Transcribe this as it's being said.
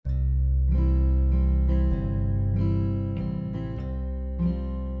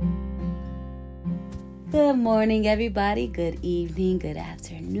Good morning, everybody. Good evening, good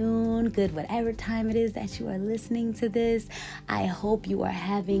afternoon, good whatever time it is that you are listening to this. I hope you are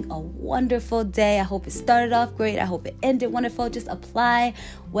having a wonderful day. I hope it started off great. I hope it ended wonderful. Just apply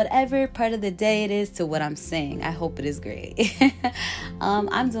whatever part of the day it is to what I'm saying. I hope it is great.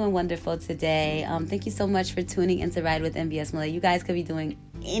 I'm doing wonderful today. Thank you so much for tuning in to Ride with MBS Malay. You guys could be doing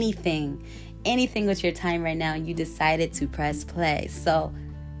anything with your time right now, and you decided to press play. So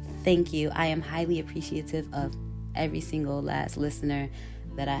thank you. I am highly appreciative of every single last listener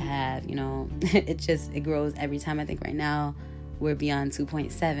that I have. You know, it grows every time. I think right now we're beyond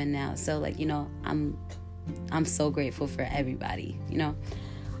 2.7 now. So I'm so grateful for everybody,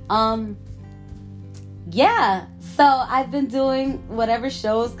 Yeah. So I've been doing whatever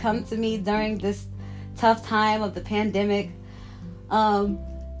shows come to me during this tough time of the pandemic.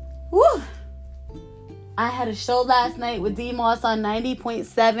 I had a show last night with D Moss on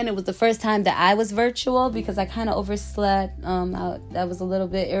 90.7. It was the first time that I was virtual because I kind of overslept. That was a little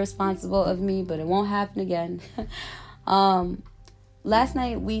bit irresponsible of me, but it won't happen again. Last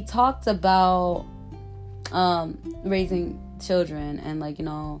night we talked about raising children and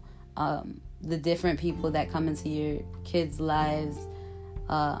the different people that come into your kids' lives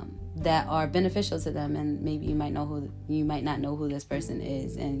that are beneficial to them, and maybe you might not know who this person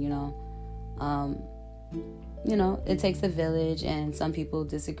is, and it takes a village, and some people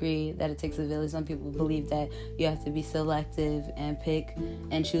disagree that it takes a village. Some people believe that you have to be selective and pick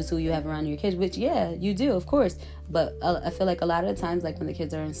and choose who you have around your kids, which, yeah, you do, of course. But I feel like a lot of the times, like when the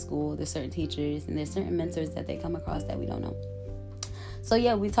kids are in school, there's certain teachers and there's certain mentors that they come across that we don't know. So,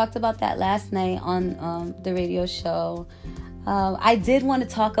 yeah, we talked about that last night on the radio show. I did want to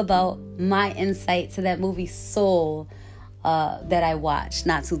talk about my insight to that movie Soul that I watched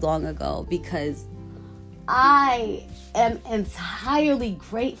not too long ago, because I am entirely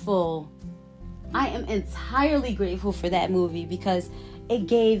grateful for that movie, because it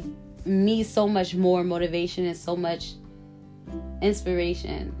gave me so much more motivation and so much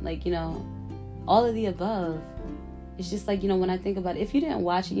inspiration. All of the above. It's just when I think about it, if you didn't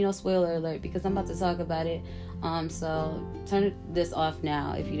watch it, spoiler alert, because I'm about to talk about it. So turn this off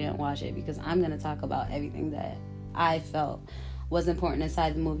now if you didn't watch it, because I'm going to talk about everything that I felt was important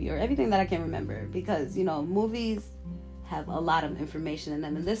inside the movie, or everything that I can remember, because movies have a lot of information in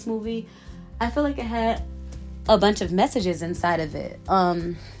them. In this movie, I feel like it had a bunch of messages inside of it.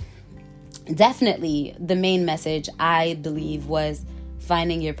 Definitely the main message, I believe, was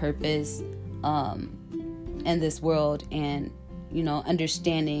finding your purpose in this world, and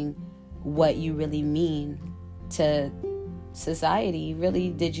understanding what you really mean to society. Really,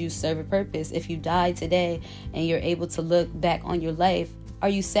 did you serve a purpose? If you die today and you're able to look back on your life, are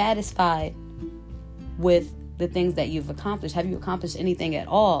you satisfied with the things that you've accomplished? Have you accomplished anything at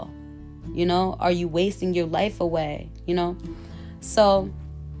all? Are you wasting your life away? So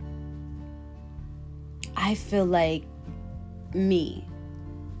I feel like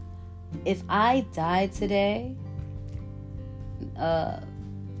if I died today, knock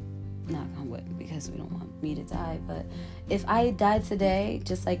on wood, because we don't want me to die, but if I died today,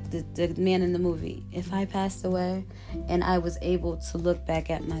 just like the man in the movie, if I passed away and I was able to look back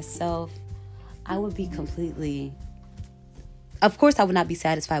at myself, I would be of course I would not be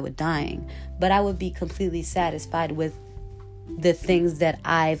satisfied with dying, but I would be completely satisfied with the things that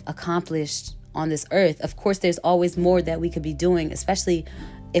I've accomplished on this earth. Of course, there's always more that we could be doing, especially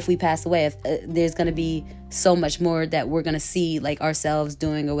if we pass away. If there's going to be so much more that we're going to see, like, ourselves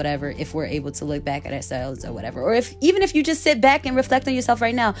doing or whatever, if we're able to look back at ourselves or whatever. Or even if you just sit back and reflect on yourself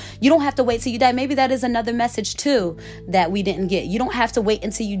right now, you don't have to wait till you die. Maybe that is another message too that we didn't get. You don't have to wait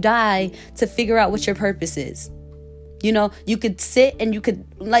until you die to figure out what your purpose is. You could sit and you could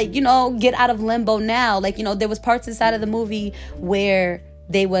get out of limbo now. There was parts inside of the movie where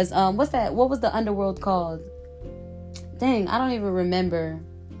they was what was the underworld called? Dang, I don't even remember.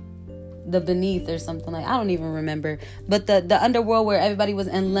 The Beneath or something, I don't even remember. But the underworld where everybody was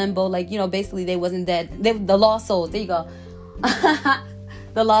in limbo, basically they wasn't dead. The lost souls. There you go.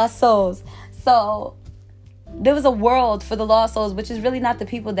 The lost souls. So there was a world for the lost souls, which is really not the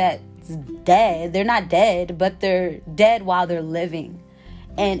people that's dead. They're not dead, but they're dead while they're living.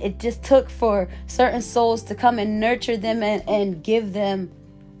 And it just took for certain souls to come and nurture them and give them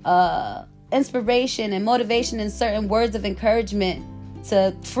inspiration and motivation and certain words of encouragement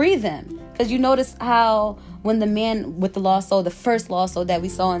to free them. Because you notice how when the man with the lost soul, the first lost soul that we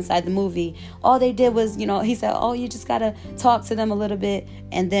saw inside the movie, all they did was, he said, oh, you just gotta talk to them a little bit,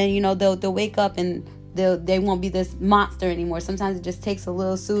 and then they'll wake up and they won't be this monster anymore. Sometimes it just takes a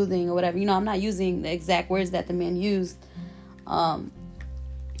little soothing or whatever. I'm not using the exact words that the man used. And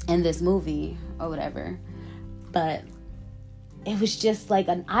in this movie or whatever. But it was just like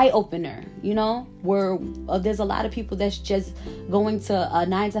an eye-opener, you know, where there's a lot of people that's just going to a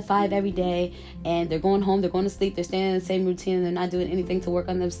 9 to 5 every day, and they're going home, they're going to sleep, they're staying in the same routine, and they're not doing anything to work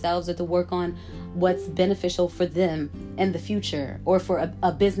on themselves or to work on what's beneficial for them in the future, or for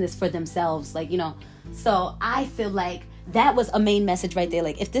a business for themselves, like, you know. So I feel like that was a main message right there.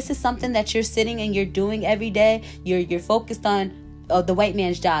 Like, if this is something that you're sitting and you're doing every day, you're focused on the white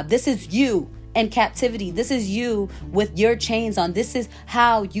man's job. This is you in captivity. This is you with your chains on. This is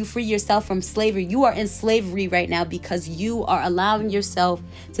how you free yourself from slavery. You are in slavery right now because you are allowing yourself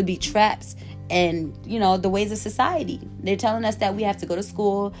to be trapped in, you know, the ways of society. They're telling us that we have to go to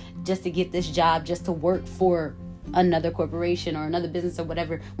school just to get this job, just to work for another corporation or another business or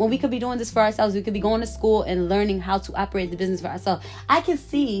whatever, when we could be doing this for ourselves. We could be going to school and learning how to operate the business for ourselves. I can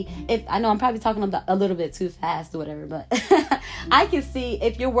see, if I know I'm probably talking about a little bit too fast or whatever, but I can see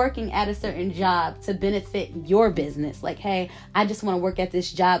if you're working at a certain job to benefit your business. Like, hey, I just want to work at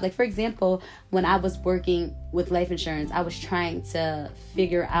this job. Like, for example, when I was working with life insurance, I was trying to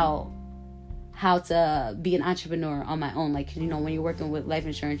figure out how to be an entrepreneur on my own. Like, you know, when you're working with life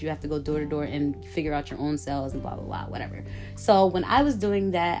insurance, you have to go door to door and figure out your own sales and blah, blah, blah, whatever. So when I was doing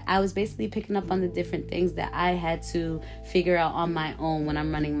that, I was basically picking up on the different things that I had to figure out on my own when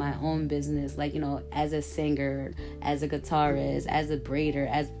I'm running my own business. Like, you know, as a singer, as a guitarist, as a braider,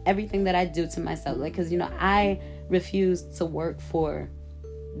 as everything that I do to myself. Like, because, you know, I refuse to work for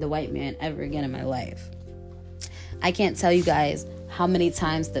the white man ever again in my life. I can't tell you guys how many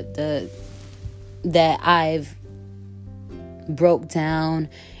times that I've broke down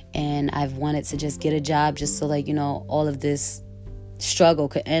and I've wanted to just get a job just so, like, you know, all of this struggle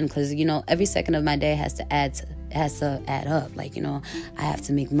could end. Because, you know, every second of my day has to add up. Like, you know, I have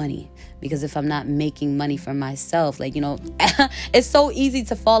to make money, because if I'm not making money for myself, like, you know, it's so easy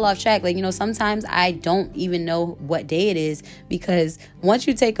to fall off track. Like, you know, sometimes I don't even know what day it is, because once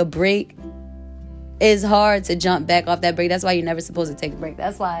you take a break, it's hard to jump back off that break. That's why you're never supposed to take a break.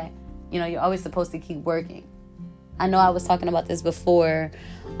 That's why, you know, you're always supposed to keep working. I know I was talking about this before.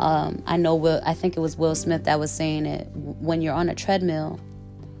 I think it was Will Smith that was saying it. When you're on a treadmill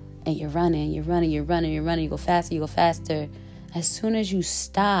and you're running, you go faster. As soon as you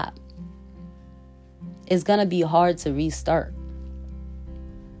stop, it's going to be hard to restart.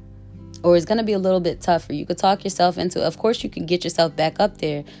 Or it's going to be a little bit tougher. You could talk yourself into it. Of course, you can get yourself back up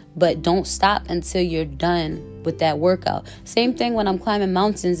there, but don't stop until you're done with that workout. Same thing when I'm climbing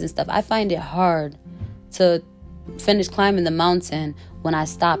mountains and stuff. I find it hard to finish climbing the mountain when I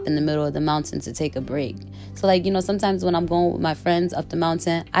stop in the middle of the mountain to take a break. So, like, you know, sometimes when I'm going with my friends up the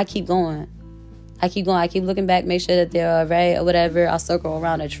mountain, I keep going. I keep looking back, make sure that they're all right or whatever. I'll circle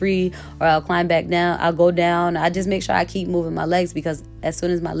around a tree, or I'll climb back down. I'll go down. I just make sure I keep moving my legs, because as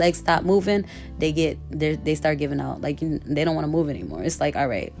soon as my legs stop moving, they start giving out. Like, they don't want to move anymore. It's like, all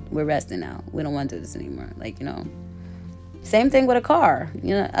right, we're resting now. We don't want to do this anymore. Like, you know, same thing with a car.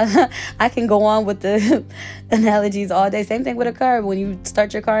 You know, I can go on with the analogies all day. Same thing with a car. When you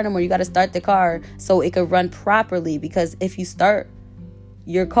start your car anymore, you got to start the car so it could run properly, because if you start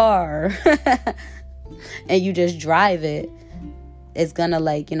your car and you just drive it, it's gonna,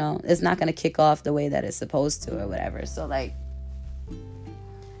 like, you know, it's not gonna kick off the way that it's supposed to or whatever. So, like,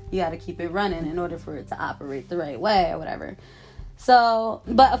 you got to keep it running in order for it to operate the right way or whatever. So,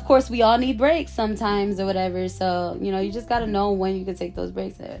 but of course we all need breaks sometimes or whatever. So, you know, you just got to know when you can take those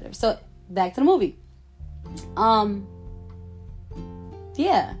breaks or whatever. So back to the movie.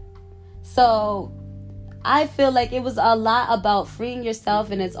 Yeah. So I feel like it was a lot about freeing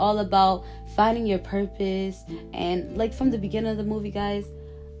yourself, and it's all about finding your purpose. And, like, from the beginning of the movie, guys,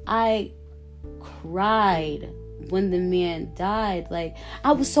 I cried when the man died. Like,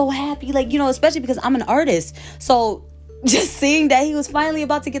 I was so happy, like, you know, especially because I'm an artist. So just seeing that he was finally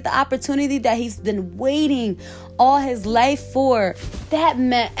about to get the opportunity that he's been waiting all his life for, that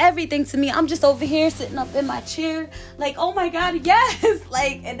meant everything to me. I'm just over here sitting up in my chair like, oh my God, yes.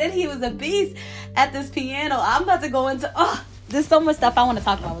 Like, and then he was a beast at this piano. I'm about to go into, there's so much stuff I want to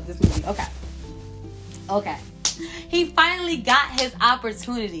talk about with this movie. Okay. He finally got his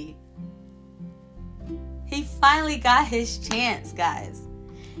opportunity. He finally got his chance, guys.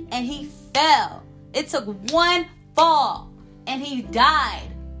 And he fell. It took one fall and he died.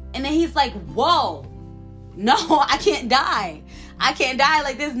 And then he's like, whoa, no, I can't die.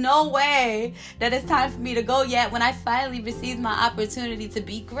 Like, there's no way that it's time for me to go yet when I finally received my opportunity to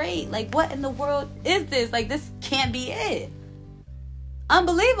be great. Like, what in the world is this? Like, this can't be it.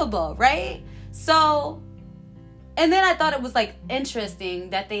 Unbelievable, right? So, and then I thought it was, like, interesting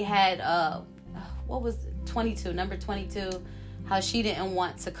that they had, what was it? 22, number 22, how she didn't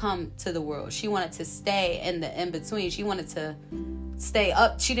want to come to the world. She wanted to stay in the in-between. She wanted to stay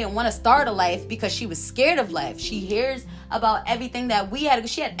up. She didn't want to start a life because she was scared of life. She hears about everything that we had.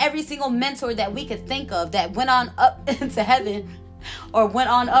 She had every single mentor that we could think of that went on up into heaven or went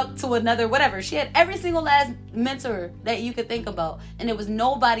on up to another whatever. She had every single last mentor that you could think about, and there was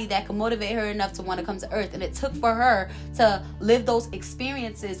nobody that could motivate her enough to want to come to earth. And it took for her to live those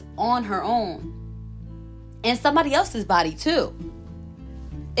experiences on her own, and somebody else's body too.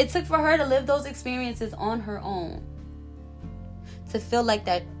 It took for her to live those experiences on her own, to feel like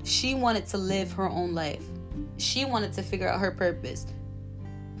that she wanted to live her own life. She wanted to figure out her purpose.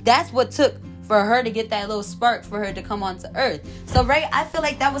 That's what took for her to get that little spark for her to come onto earth. So, right, I feel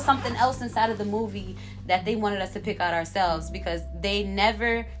like that was something else inside of the movie that they wanted us to pick out ourselves, because they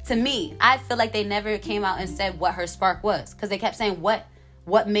never, to me, I feel like they never came out and said what her spark was, because they kept saying, what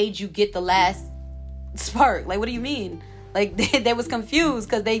made you get the last spark? Like, what do you mean? Like, they was confused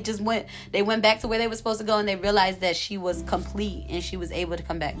because they went back to where they were supposed to go, and they realized that she was complete and she was able to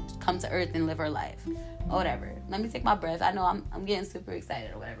come to earth and live her life. Or whatever. Let me take my breath. I know I'm getting super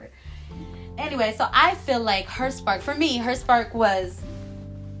excited or whatever. Anyway, so I feel like her spark was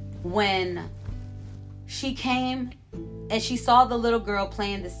when she came and she saw the little girl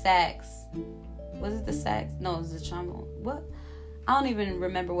playing the sax. Was it the sax? No, it was the trombone. What? I don't even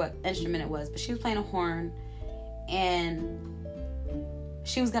remember what instrument it was, but she was playing a horn, and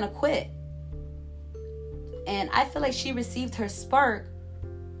she was gonna quit. And I feel like she received her spark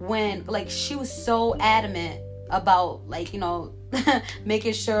when, like, she was so adamant about, like, you know,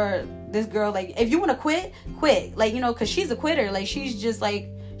 making sure this girl, like, if you want to quit, like, you know, because she's a quitter. Like, she's just, like,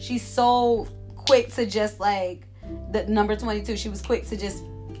 she's so quick to just, like, the number 22, she was quick to just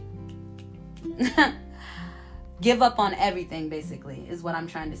give up on everything, basically, is what I'm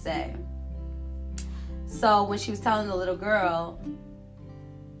trying to say. So when she was telling the little girl,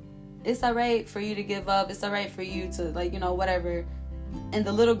 it's all right for you to give up, it's all right for you to, like, you know, whatever. And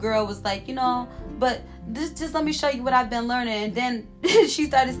the little girl was like, you know, but just let me show you what I've been learning. And then she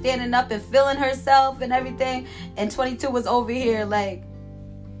started standing up and feeling herself and everything. And 22 was over here like,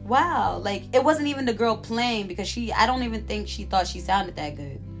 wow. Like, it wasn't even the girl playing, because I don't even think she thought she sounded that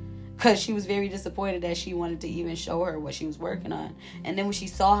good, because she was very disappointed that she wanted to even show her what she was working on. And then when she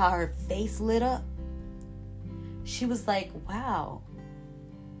saw how her face lit up, she was like, wow.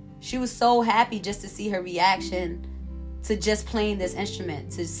 She was so happy just to see her reaction to just playing this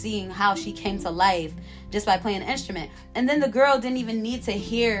instrument, to seeing how she came to life just by playing an instrument. And then the girl didn't even need to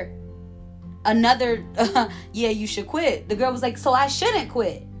hear another, yeah, you should quit. The girl was like, so I shouldn't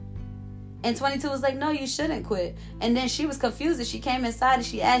quit. And 22 was like, no, you shouldn't quit. And then she was confused, and she came inside and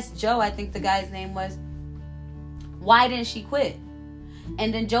she asked Joe, I think the guy's name was, why didn't she quit?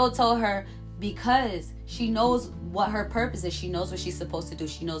 And then Joe told her, because she knows what her purpose is. She knows what she's supposed to do.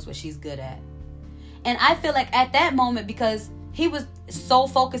 She knows what she's good at. And I feel like at that moment, because he was so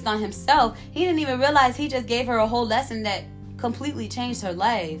focused on himself, he didn't even realize he just gave her a whole lesson that completely changed her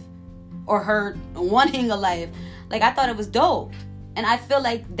life, or her wanting a life. Like, I thought it was dope. And I feel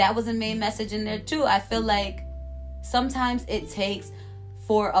like that was a main message in there too. I feel like sometimes it takes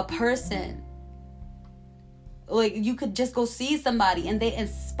for a person, like, you could just go see somebody and they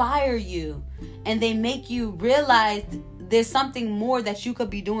inspire you and they make you realize there's something more that you could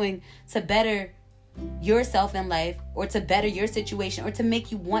be doing to better yourself in life, or to better your situation, or to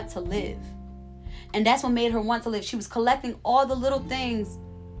make you want to live. And that's what made her want to live. She was collecting all the little things,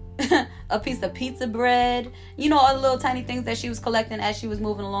 a piece of pizza bread, you know, all the little tiny things that she was collecting as she was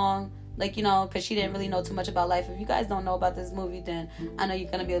moving along. Like, you know, because she didn't really know too much about life. If you guys don't know about this movie, then I know you're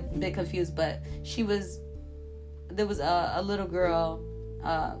going to be a bit confused. But there was a little girl,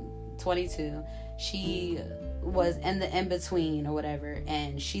 22. She was in the in-between or whatever,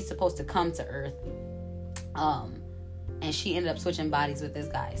 and she's supposed to come to Earth. And she ended up switching bodies with this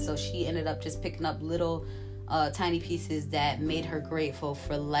guy. So she ended up just picking up little tiny pieces that made her grateful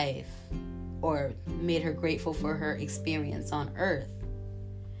for life, or made her grateful for her experience on Earth.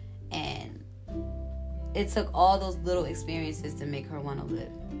 And it took all those little experiences to make her want to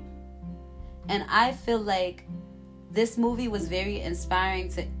live. And I feel like this movie was very inspiring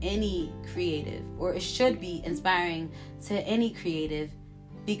to any creative, or it should be inspiring to any creative,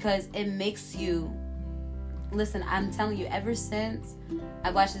 because it makes you, listen, I'm telling you, ever since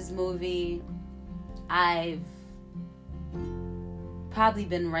I watched this movie, I've probably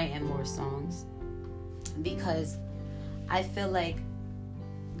been writing more songs, because I feel like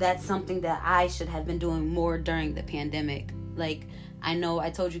that's something that I should have been doing more during the pandemic. Like, I know I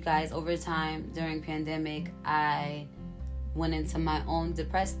told you guys over time during pandemic, I went into my own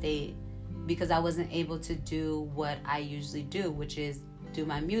depressed state, because I wasn't able to do what I usually do, which is do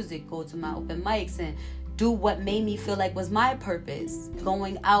my music, go to my open mics, and do what made me feel like was my purpose,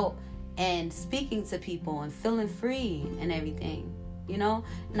 going out and speaking to people and feeling free and everything, you know?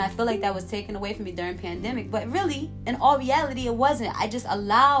 And I feel like that was taken away from me during pandemic, but really, in all reality, it wasn't. I just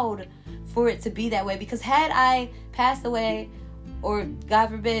allowed for it to be that way, because had I passed away, or God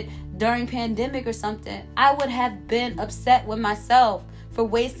forbid, during pandemic or something, I would have been upset with myself for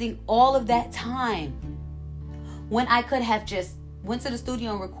wasting all of that time when I could have just went to the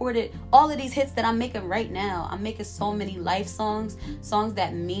studio and recorded all of these hits that I'm making right now. I'm making so many life songs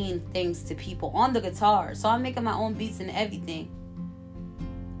that mean things to people on the guitar. So I'm making my own beats and everything.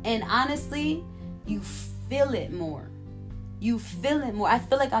 And honestly, you feel it more. You feel it more. I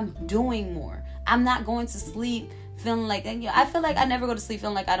feel like I'm doing more. I'm not going to sleep feeling like, I feel like I never go to sleep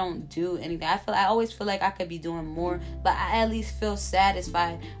feeling like I don't do anything. I always feel like I could be doing more, but I at least feel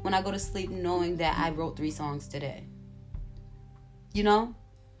satisfied when I go to sleep knowing that I wrote 3 songs today. You know?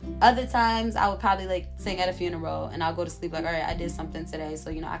 Other times I would probably like sing at a funeral and I'll go to sleep like, all right, I did something today, so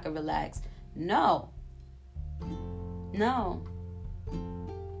I can relax. No.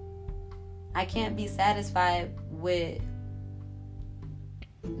 I can't be satisfied with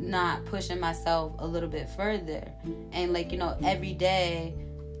not pushing myself a little bit further. And every day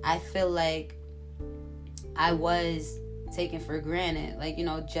I feel like I was taken for granted,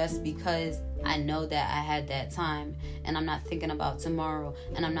 just because I know that I had that time, and I'm not thinking about tomorrow,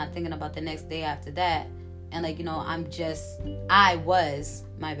 and I'm not thinking about the next day after that. And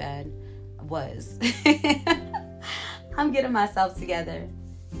I'm getting myself together,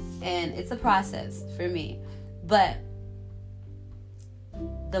 and it's a process for me. But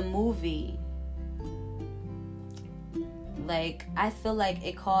the movie, I feel like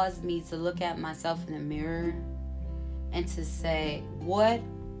it caused me to look at myself in the mirror and to say, what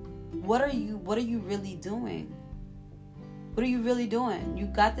are you really doing? What are you really doing? You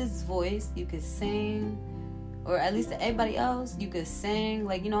got this voice, you could sing, or at least to everybody else, you could sing.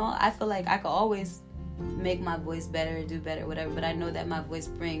 I feel like I could always make my voice better, do better, whatever, but I know that my voice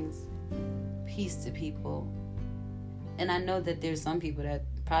brings peace to people. And I know that there's some people that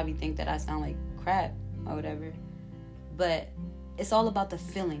probably think that I sound like crap or whatever, but it's all about the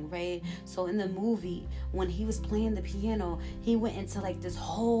feeling, right? So in the movie, when he was playing the piano, he went into this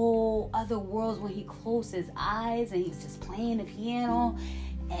whole other world when he closed his eyes and he's just playing the piano,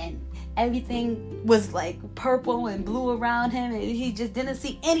 and everything was purple and blue around him, and he just didn't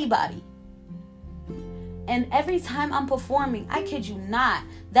see anybody. And every time I'm performing, I kid you not,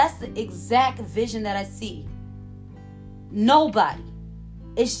 that's the exact vision that I see. Nobody.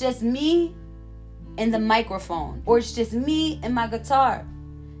 It's just me and the microphone, or it's just me and my guitar.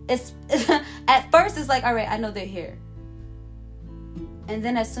 It's at first it's like, all right, I know they're here. And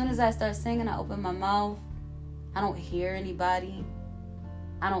then as soon as I start singing, I open my mouth. I don't hear anybody.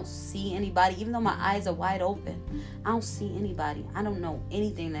 I don't see anybody. Even though my eyes are wide open, I don't see anybody. I don't know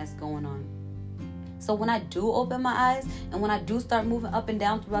anything that's going on. So when I do open my eyes, and when I do start moving up and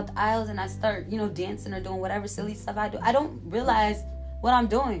down throughout the aisles, and I start, dancing or doing whatever silly stuff I do, I don't realize what I'm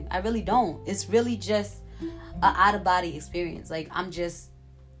doing. I really don't. It's really just an out-of-body experience. I'm just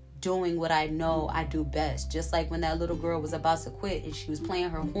doing what I know I do best. Just like when that little girl was about to quit and she was playing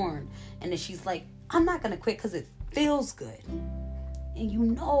her horn, and then she's like, I'm not going to quit because it feels good. And you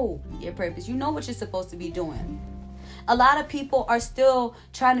know your purpose. You know what you're supposed to be doing. A lot of people are still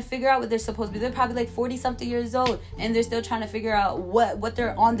trying to figure out what they're supposed to be. They're probably 40-something years old, and they're still trying to figure out what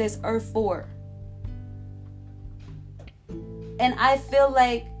they're on this earth for. And I feel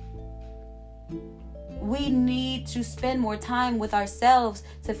like we need to spend more time with ourselves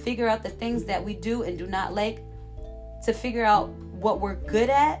to figure out the things that we do and do not like, to figure out what we're good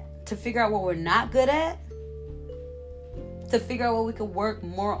at, to figure out what we're not good at, to figure out what we could work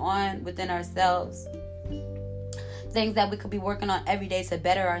more on within ourselves. Things that we could be working on every day to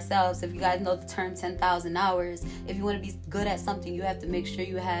better ourselves. If you guys know the term 10,000 hours, if you want to be good at something, you have to make sure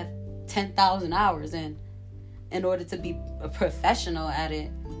you have 10,000 hours in order to be a professional at it,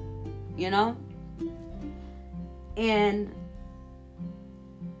 And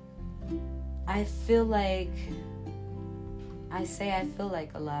I feel like I feel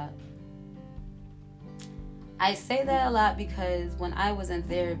like a lot. I say that a lot because when I was in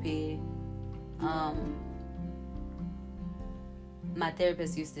therapy, my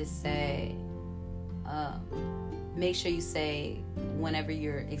therapist used to say, make sure you say, whenever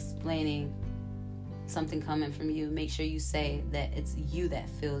you're explaining something coming from you, make sure you say that it's you that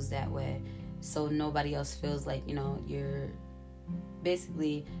feels that way, so nobody else feels like, you're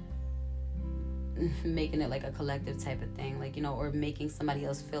basically making it like a collective type of thing, like, you know, or making somebody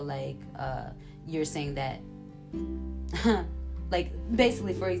else feel like you're saying that like,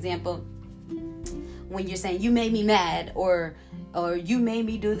 basically, for example, when you're saying you made me mad, or you made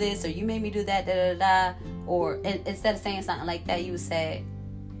me do this, or you made me do that, da da da, or instead of saying something like that, you would say,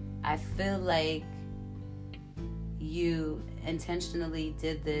 I feel like you intentionally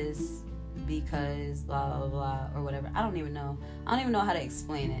did this because blah blah blah, or whatever. I don't even know how to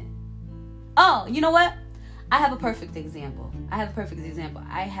explain it. Oh, you know what? I have a perfect example. I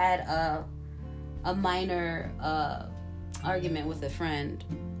had a minor argument with a friend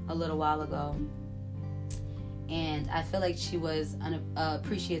a little while ago, and I feel like she was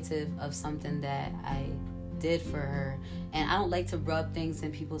appreciative of something that I did for her. And I don't like to rub things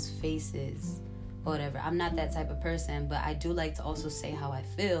in people's faces or whatever. I'm not that type of person, but I do like to also say how I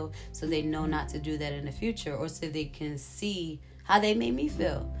feel, so they know not to do that in the future, or so they can see how they made me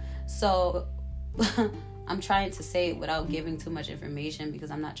feel. So I'm trying to say it without giving too much information,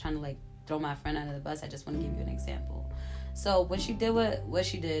 because I'm not trying to like throw my friend under the bus. I just want to give you an example. So what she did,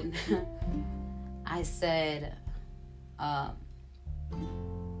 I said, all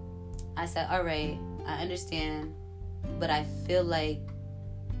right, I understand, but I feel like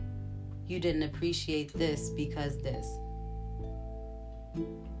you didn't appreciate this because this.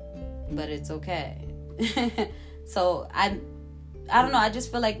 But it's okay. So I don't know, I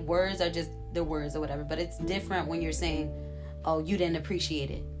just feel like words are just the words or whatever, but it's different when you're saying, oh, you didn't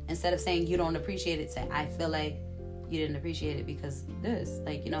appreciate it. Instead of saying you don't appreciate it, say, I feel like you didn't appreciate it because this.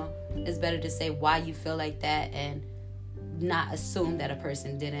 Like, you know, it's better to say why you feel like that and not assume that a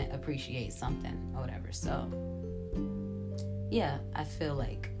person didn't appreciate something or whatever. So, yeah, I feel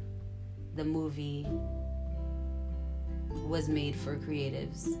like the movie was made for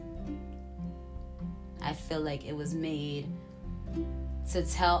creatives. I feel like it was made to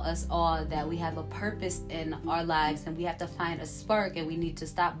tell us all that we have a purpose in our lives, and we have to find a spark, and we need to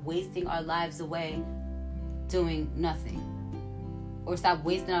stop wasting our lives away doing nothing, or stop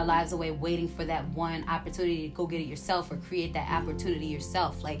wasting our lives away waiting for that one opportunity to go get it yourself, or create that opportunity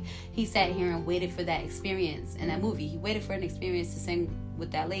yourself. Like, he sat here and waited for that experience in that movie. He waited for an experience to sing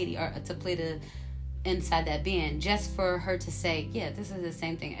with that lady, or to play the inside that band, just for her to say, yeah, this is the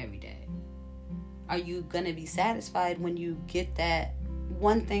same thing every day. Are you gonna be satisfied when you get that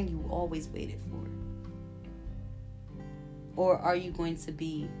one thing you always waited for? Or are you going to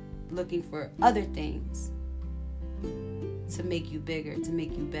be looking for other things to make you bigger, to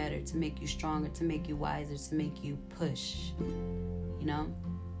make you better, to make you stronger, to make you wiser, to make you push, you know?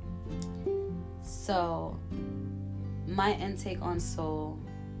 So, my intake on Soul,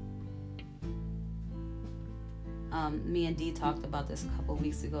 me and Dee talked about this a couple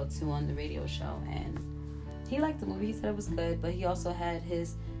weeks ago too on the radio show, and he liked the movie. He said it was good, but he also had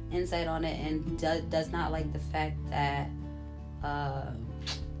his insight on it, and does not like the fact that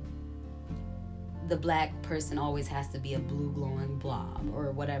the black person always has to be a blue glowing blob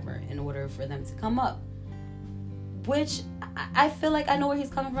or whatever in order for them to come up. Which I feel like I know where he's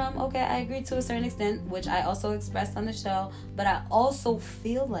coming from. Okay, I agree to a certain extent, which I also expressed on the show, but I also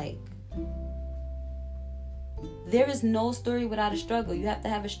feel like there is no story without a struggle. You have to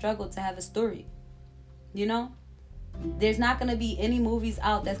have a struggle to have a story. You know? There's not going to be any movies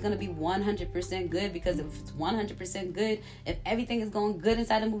out that's going to be 100% good, because if it's 100% good, if everything is going good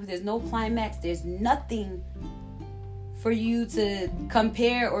inside the movie, there's no climax, there's nothing for you to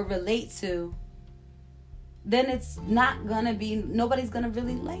compare or relate to, then it's not going to be, nobody's going to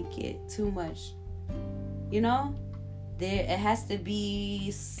really like it too much. You know? It has to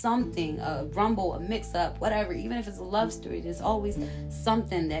be something, a rumble, a mix-up, whatever. Even if it's a love story, there's always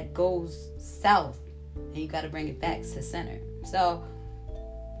something that goes south, and you got to bring it back to center. So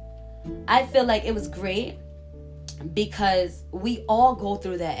I feel like it was great, because we all go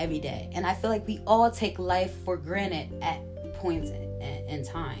through that every day, and I feel like we all take life for granted at points in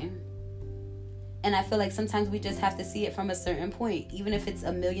time. And I feel like sometimes we just have to see it from a certain point, even if it's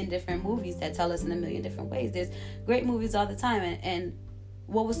a million different movies that tell us in a million different ways. There's great movies all the time. And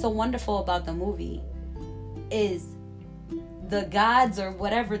what was so wonderful about the movie is the gods, or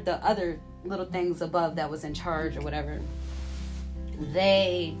whatever the other little things above that was in charge or whatever,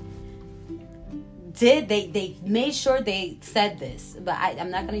 they made sure they said this, but I'm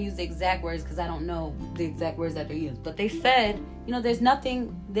not going to use the exact words because I don't know the exact words that they used, but they said, you know, there's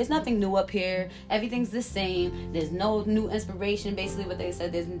nothing new up here, everything's the same, there's no new inspiration. Basically what they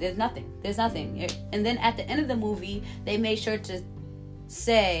said, there's nothing. And then at the end of the movie, they made sure to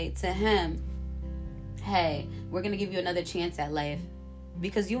say to him, hey, we're going to give you another chance at life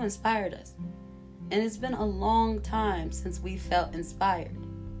because you inspired us, and it's been a long time since we felt inspired.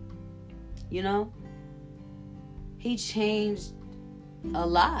 you know? He changed a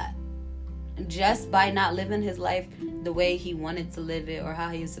lot just by not living his life the way he wanted to live it or how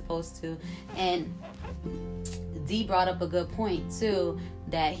he was supposed to. And D brought up a good point too,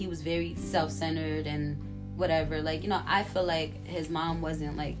 that he was very self-centered and whatever. Like, you know, I feel like his mom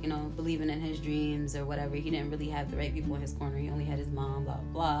wasn't, like, you know, believing in his dreams or whatever. He didn't really have the right people in his corner. He only had his mom, blah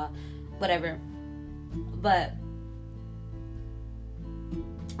blah, whatever. But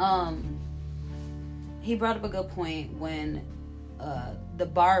he brought up a good point when the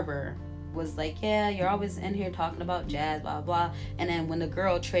barber was like, yeah, you're always in here talking about jazz, blah blah. And then when the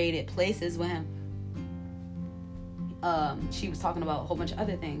girl traded places with him, she was talking about a whole bunch of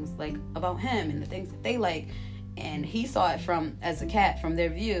other things, like about him and the things that they like, and he saw it as a cat from their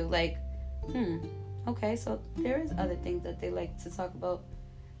view, like, okay, so there is other things that they like to talk about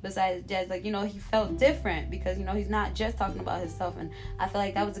besides jazz. Like, you know, he felt different because, you know, he's not just talking about himself. And I feel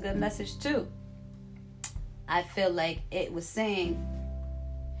like that was a good message too. I feel like it was saying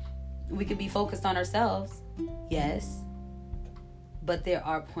we could be focused on ourselves, yes, but there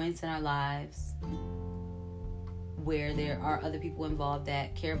are points in our lives where there are other people involved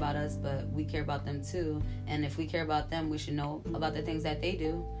that care about us, but we care about them too. And if we care about them, we should know about the things that they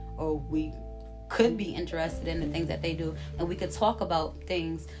do, or we could be interested in the things that they do, and we could talk about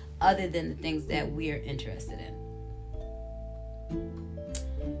things other than the things that we're interested in.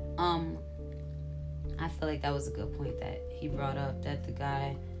 I feel like that was a good point that he brought up, that the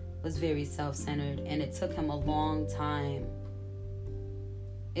guy was very self-centered, and it took him a long time.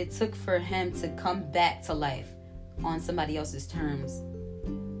 It took for him to come back to life on somebody else's terms,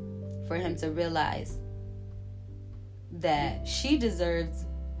 for him to realize that she deserves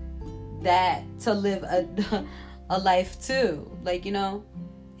that, to live a life too. Like, you know,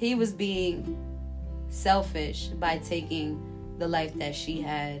 he was being selfish by taking the life that she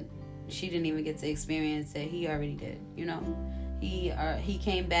had. She didn't even get to experience it. He already did, you know. He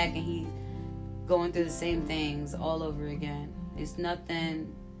came back and he going through the same things all over again. It's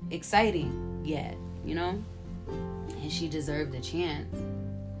nothing exciting yet, you know. And she deserved a chance.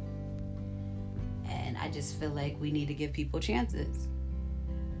 And I just feel like we need to give people chances.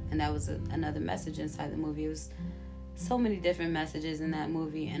 And that was another message inside the movie. It was so many different messages in that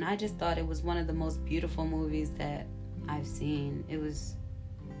movie, and I just thought it was one of the most beautiful movies that I've seen. It was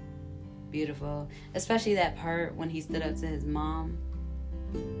beautiful, especially that part when he stood up to his mom.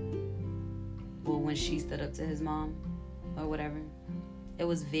 Well, when she stood up to his mom or whatever. It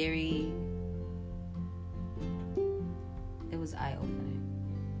was eye-opening.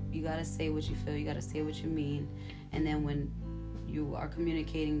 You gotta say what you feel, you gotta say what you mean. And then when you are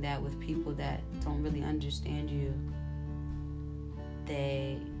communicating that with people that don't really understand you,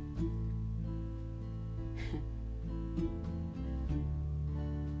 they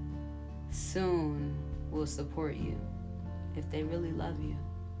soon will support you if they really love you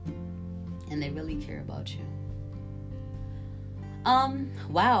and they really care about you.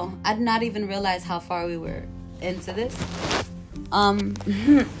 Wow, I did not even realize how far we were into this.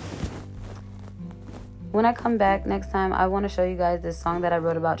 When I come back next time, I want to show you guys this song that I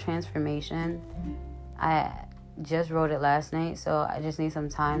wrote about transformation. I just wrote it last night, so I just need some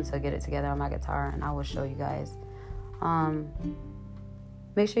time to get it together on my guitar, and I will show you guys.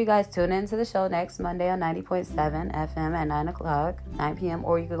 Make sure you guys tune in to the show next Monday on 90.7 FM at 9 p.m.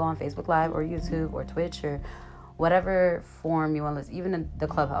 Or you could go on Facebook Live or YouTube or Twitch or whatever form you want to listen, even the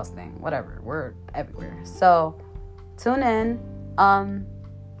Clubhouse thing, whatever. We're everywhere. So tune in.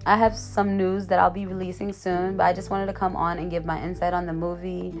 I have some news that I'll be releasing soon, but I just wanted to come on and give my insight on the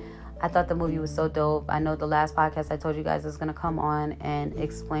movie. I thought the movie was so dope. I know the last podcast I told you guys I was going to come on and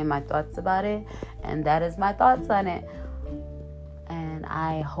explain my thoughts about it, and that is my thoughts on it. And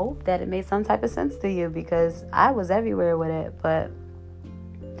I hope that it made some type of sense to you, because I was everywhere with it, but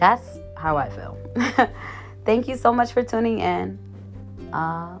that's how I feel. Thank you so much for tuning in.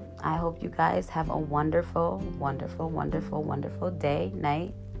 I hope you guys have a wonderful, wonderful, wonderful, wonderful day,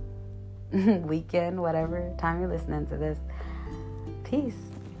 night, weekend, whatever time you're listening to this. Peace.